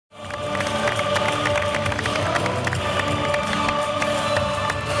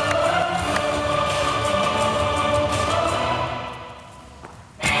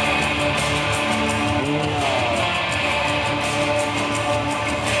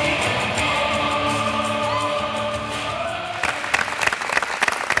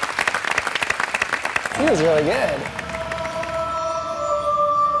was really good.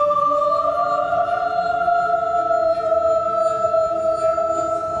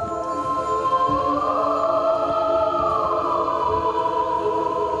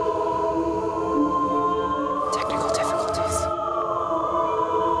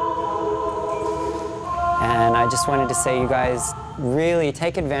 And I just wanted to say, you guys really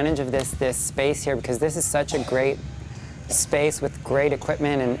take advantage of this space here, because this is such a great space with great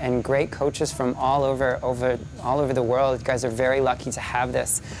equipment and great coaches from all over the world. You guys are very lucky to have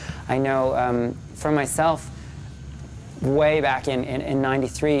this. I know for myself, way back in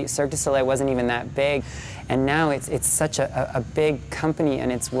 '93, Cirque Du Soleil wasn't even that big, and now it's such a big company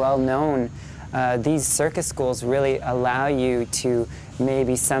and it's well known. These circus schools really allow you to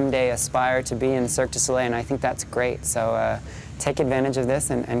maybe someday aspire to be in Cirque Du Soleil, and I think that's great. So take advantage of this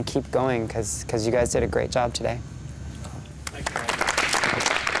and keep going, because you guys did a great job today.